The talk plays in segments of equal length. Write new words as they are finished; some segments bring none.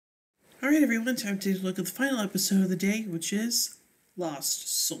Alright, everyone, time to look at the final episode of the day, which is Lost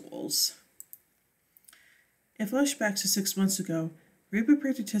Souls. In flashbacks to 6 months ago, Ray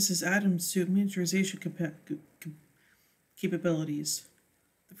prepared to test his atom suit miniaturization capabilities.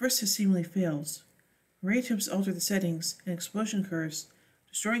 The first test seemingly fails. Ray attempts to alter the settings, and an explosion occurs,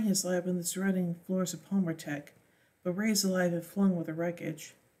 destroying his lab and the surrounding floors of Palmer Tech, but Ray is alive and flung with the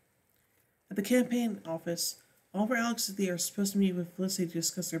wreckage. At the campaign office, Oliver, Alex, and Thea are supposed to meet with Felicity to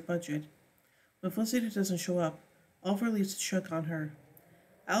discuss their budget. When Felicity doesn't show up, Oliver leaves to check on her.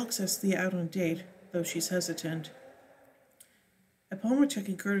 Alex asks Thea out on a date, though she's hesitant. At Palmer Tech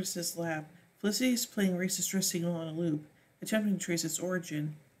in Curtis's lab, Felicity is playing racist stress signal on a loop, attempting to trace its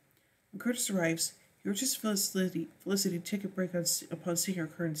origin. When Curtis arrives, he urges Felicity to take a break upon seeing her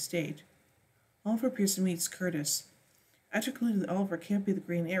current state. Oliver appears to meet Curtis. After concluding that Oliver can't be the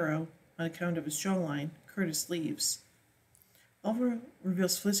Green Arrow, on account of his jawline, Curtis leaves. Oliver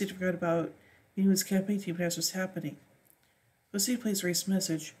reveals Felicity forgot about meeting with his campaign team and asks what's happening. Felicity plays Ray's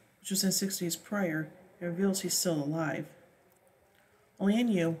message, which was sent 6 days prior, and reveals he's still alive.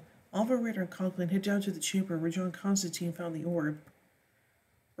 Oliver, Ryder, and Conklin head down to the chamber where John Constantine found the orb.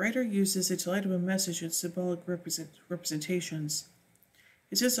 Ryder uses it to light up a message in symbolic representations.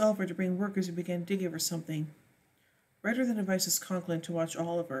 He says to Oliver to bring workers who began digging for something. Ryder then advises Conklin to watch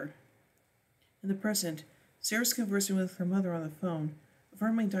Oliver. In the present, Sarah's conversing with her mother on the phone,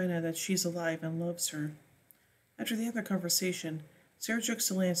 affirming Dinah that she's alive and loves her. After the other conversation, Sarah jokes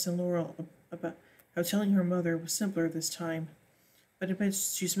to Lance and Laurel about how telling her mother was simpler this time, but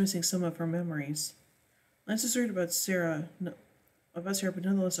admits she's missing some of her memories. Lance is worried about Sarah, but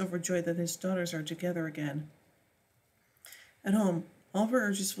nonetheless overjoyed that his daughters are together again. At home, Oliver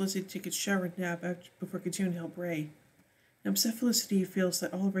urges Felicity to take a shower nap before continuing to help Ray. An upset Felicity feels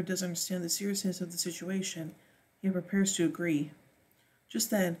that Oliver doesn't understand the seriousness of the situation, yet prepares to agree.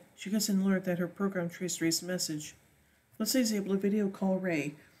 Just then, she gets an alert that her program traced Ray's message. Felicity is able to video call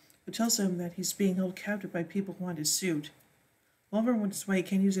Ray, but tells him that he's being held captive by people who want his suit. Oliver wonders why he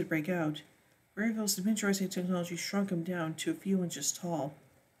can't use it to break out. Ray reveals the miniaturizing technology shrunk him down to a few inches tall.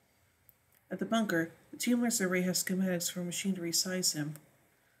 At the bunker, the team learns that Ray has schematics for a machine to resize him.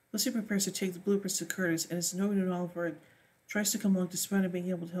 Felicity prepares to take the blueprints to Curtis and is annoyed when Oliver tries to come along despite him being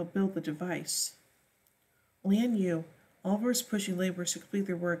able to help build the device. Oliver is pushing laborers to complete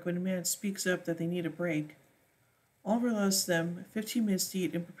their work when a man speaks up that they need a break. Oliver allows them 15 minutes to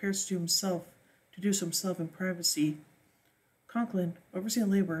eat and prepares to do so himself in privacy. Conklin, overseeing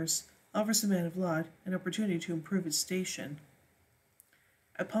laborers, offers the man of lot an opportunity to improve his station.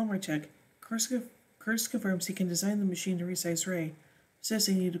 At Palmer Tech, Curtis confirms he can design the machine to resize Ray, says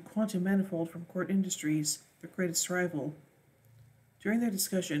they need a quantum manifold from Court Industries, their greatest rival. During their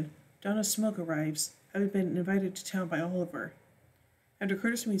discussion, Donna Smoke arrives, having been invited to town by Oliver. After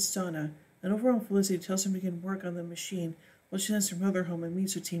Curtis meets Donna, an overwhelmed Felicity tells him to begin work on the machine while she sends her mother home and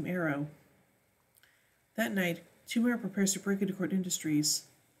meets with Team Arrow. That night, Team Arrow prepares to break into Court Industries.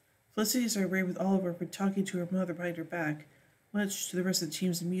 Felicity is irate with Oliver for talking to her mother behind her back, much to the rest of the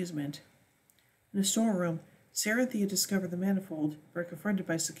team's amusement. In the storeroom, Sarah and Thea discover the manifold, but are confronted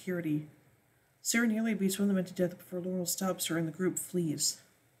by security. Sarah nearly beats one of the men to death before Laurel stops her and the group flees.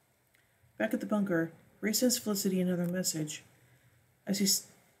 Back at the bunker, Ray sends Felicity another message. As he's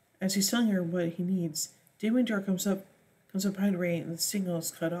telling her what he needs, Damon Dark comes up behind Ray and the signal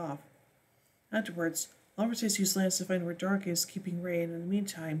is cut off. Afterwards, Oliver says he uses Lance to find where Dark is keeping Ray, and in the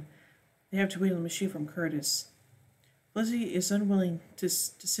meantime, they have to wait on the machine from Curtis. Felicity is unwilling to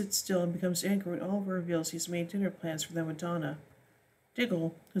sit still and becomes angry when Oliver reveals he's made dinner plans for them with Donna.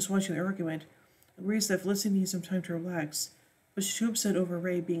 Diggle, who's watching the argument, agrees that Felicity needs some time to relax, but she's too upset over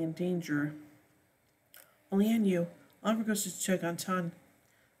Ray being in danger. Oliver goes to check on Tayana.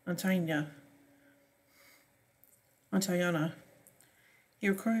 He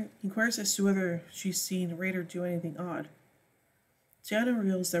inquires as to whether she's seen Ryder do anything odd. Tayana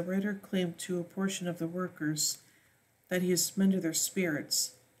reveals that Ryder claimed to a portion of the workers that he has mended their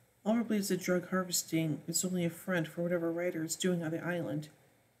spirits. Oliver believes that drug harvesting is only a front for whatever Ryder is doing on the island.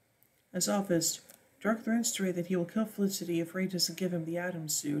 As office, Dark threatens to Ray that he will kill Felicity if Ray doesn't give him the atom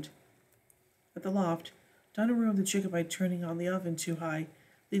suit. At the loft, Donna ruined the chicken by turning on the oven too high,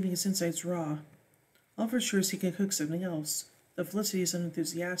 leaving its insides raw. Oliver assures he can cook something else, though Felicity is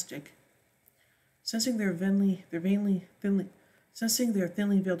unenthusiastic. Sensing their thinly veiled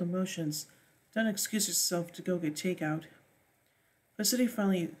emotions, Donna excuses herself to go get takeout. Felicity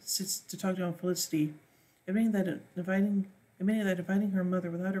finally sits to talk down Felicity, admitting that inviting her mother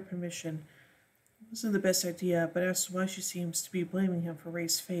without her permission wasn't the best idea, but asks why she seems to be blaming him for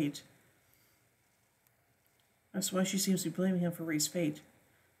Ray's fate.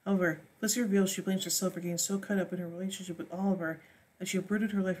 However, Felicity reveals she blames herself for getting so caught up in her relationship with Oliver that she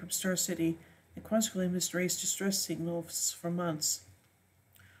uprooted her life from Star City and consequently missed Ray's distress signals for months.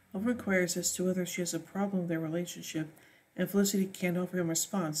 Oliver inquires as to whether she has a problem with their relationship, and Felicity can't offer him a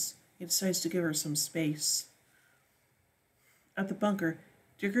response. He decides to give her some space. At the bunker,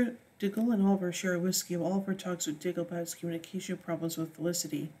 Diggle and Oliver share a whiskey while Oliver talks with Diggle about his communication problems with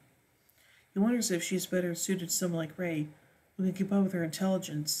Felicity. He wonders if she's better suited to someone like Ray, who can keep up with her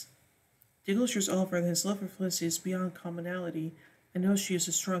intelligence. Diggle assures Oliver that his love for Felicity is beyond commonality and knows she is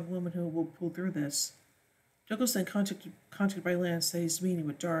a strong woman who will pull through this. Diggle's then contacted by Lance that he's meeting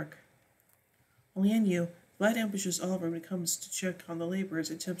with Dark. On Lian Vlad ambushes Oliver when he comes to check on the laborers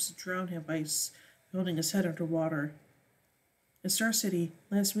and attempts to drown him by holding his head underwater. In Star City,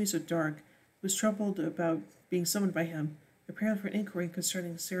 Lance meets with Dark, who is troubled about being summoned by him, preparing for an inquiry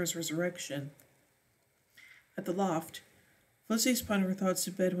concerning Sarah's resurrection. At the loft, Felicity's putting her thoughts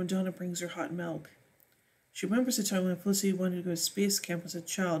to bed when Donna brings her hot milk. She remembers the time when Felicity wanted to go to space camp as a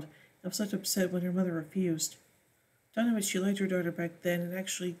child and was such upset when her mother refused. Donna admits she liked her daughter back then and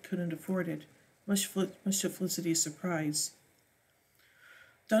actually couldn't afford it, much to Felicity's surprise.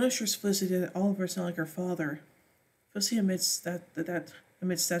 Donna assures Felicity that Oliver is not like her father. Felicity admits that's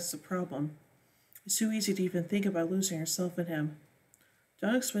the problem. It's too easy to even think about losing herself in him.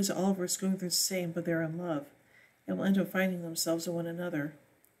 Donna explains that Oliver is going through the same, but they're in love, and will end up finding themselves in one another.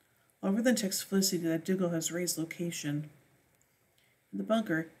 Oliver then texts Felicity that Diggle has Ray's location. In the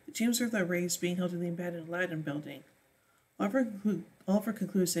bunker, the team observe that Ray is being held in the abandoned Aladdin building. Oliver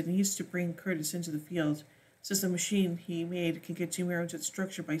concludes that he needs to bring Curtis into the field, since the machine he made can get Team Arrow into the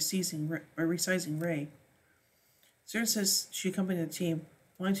structure by resizing Ray. Sarah says she accompanied the team,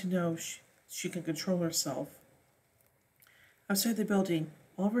 wanting to know she can control herself. Outside the building,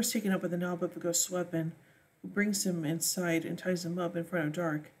 Oliver is taken up by the knob of a ghost's weapon, who brings him inside and ties him up in front of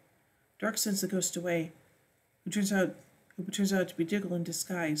Dark. Dark sends the ghost away, who turns out to be Diggle in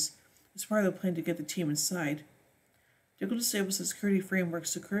disguise, as part of the plan to get the team inside. Diggle disables the security framework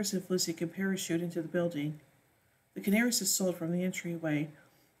so Curtis and Felicity can parachute into the building. The Canaries is sold from the entryway,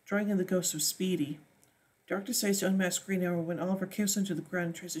 drawing in the ghost of Speedy. Dark decides to unmask Green Arrow when Oliver kicks him to the ground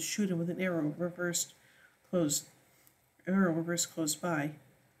and tries to shoot him with an arrow reversed close by.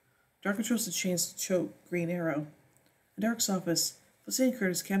 Dark controls the chains to choke Green Arrow. In Dark's office, Felicity and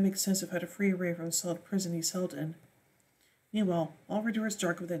Curtis can't make sense of how to free Ray from the solid prison he's held in. Meanwhile, Oliver dures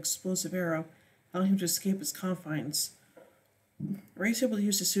Dark with an explosive arrow, allowing him to escape his confines. Ray is able to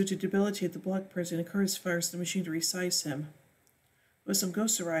use the suit to debilitate the block prison, and Curtis fires the machine to resize him. When some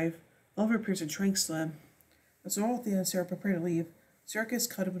ghosts arrive, Oliver appears in Trank's lab. As Dorothy and Sarah prepare to leave, Sarah gets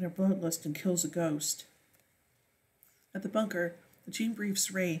caught up in her bullet list and kills a ghost. At the bunker, the team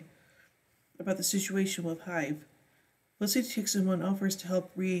briefs Ray about the situation with Hive. Felicity takes him and offers to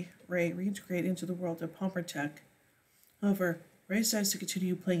help Ray reintegrate into the world of Palmertech. However, Ray decides to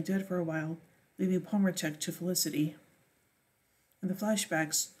continue playing dead for a while, leaving Palmertech to Felicity. In the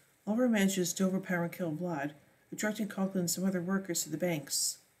flashbacks, Oliver manages to overpower and kill Vlad, attracting Conklin and some other workers to the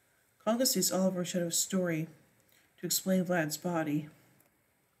banks. Conklin sees Oliver shout a story to explain Vlad's body.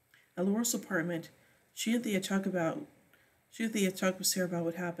 At Laurel's apartment, she and Thea talk with Sarah about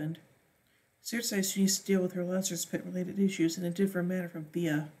what happened. Sarah decides she needs to deal with her Lazarus Pit-related issues in a different manner from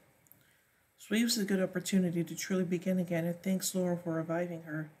Thea. So it was a good opportunity to truly begin again and thanks Laurel for reviving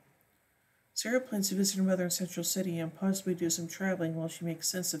her. Sarah plans to visit her mother in Central City and possibly do some traveling while she makes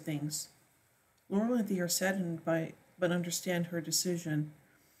sense of things. Laurel and Thea are saddened but understand her decision,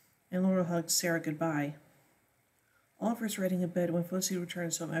 and Laurel hugs Sarah goodbye. Oliver is writing in bed when Felicity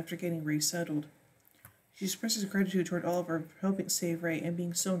returns home after getting Ray settled. She expresses gratitude toward Oliver for helping save Ray and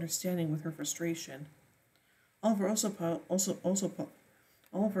being so understanding with her frustration. Oliver also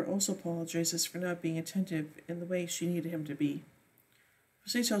apologizes for not being attentive in the way she needed him to be.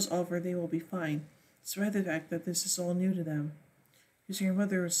 Felicity tells Oliver they will be fine, despite the fact that this is all new to them. Using her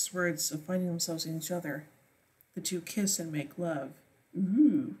mother's words of finding themselves in each other, the two kiss and make love.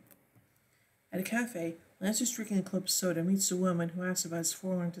 Ooh. At a cafe, Lance is drinking a club soda and meets a woman who asks about his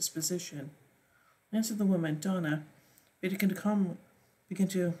forlorn disposition. Lance and the woman, Donna, begin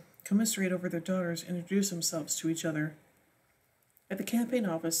to commiserate over their daughters and introduce themselves to each other. At the campaign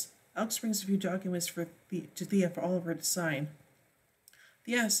office, Alex brings a few documents to Thea for Oliver to sign.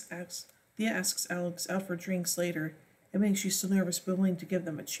 Thea asks Alex out for drinks later, admitting she's still nervous but willing to give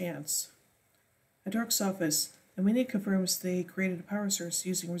them a chance. At Dark's office, Amelia confirms they created a power source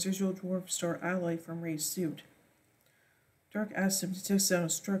using residual dwarf star alloy from Ray's suit. Dark asks him to test out a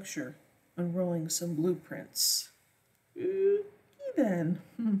structure, unrolling some blueprints. Ooh, then.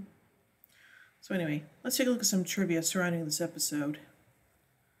 So anyway, let's take a look at some trivia surrounding this episode.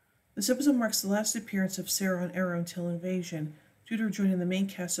 This episode marks the last appearance of Sarah on Arrow until Invasion, due to her joining the main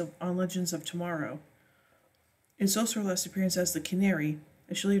cast on Legends of Tomorrow. It's also her last appearance as the Canary,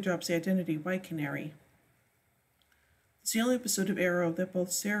 as she later drops the identity White Canary. It's the only episode of Arrow that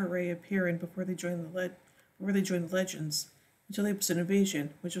both Sarah and Ray appear in before they join the Legends, until the episode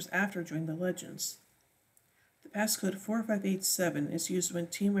Invasion, which was after joining the Legends. The passcode 4587 is used when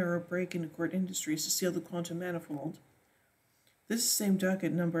Team Arrow break into Court Industries to steal the Quantum Manifold. This is the same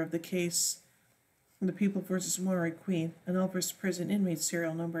docket number of the case from the People vs. Monterey Queen, an Elvis prison inmate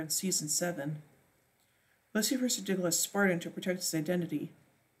serial number in Season 7. Lucifer's ridiculous Spartan to protect his identity.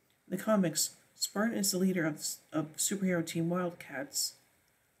 In the comics, Spartan is the leader of superhero team Wildcats.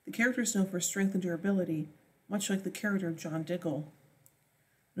 The character is known for strength and durability, much like the character of John Diggle.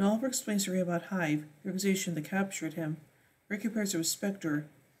 When Oliver explains to Ray about Hive, the organization that captured him, Ray compares it with Spectre,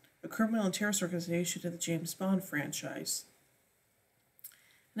 a criminal and terrorist organization in the James Bond franchise.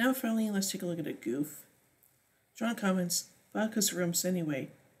 Now finally, let's take a look at a goof. John comments, "Vodka's rooms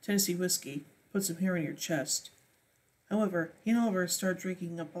anyway. Tennessee whiskey. Put some hair on your chest." However, he and Oliver start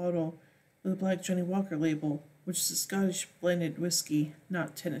drinking a bottle with a black Johnny Walker label, which is a Scottish blended whiskey,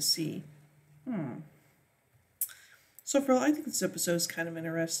 not Tennessee. So overall, I think this episode is kind of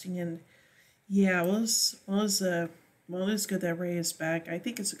interesting, and yeah, it is good that Ray is back. I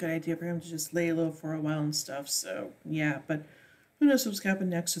think it's a good idea for him to just lay low for a while and stuff, so yeah, but who knows what's going to happen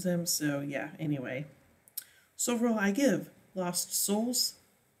next with him, so yeah, anyway. So overall, I give Lost Souls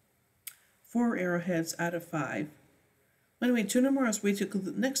 4 arrowheads out of 5. Anyway, tune in tomorrow as we take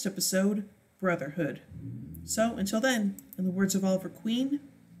the next episode, Brotherhood. So, until then, in the words of Oliver Queen,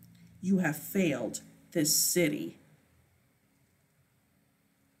 you have failed this city.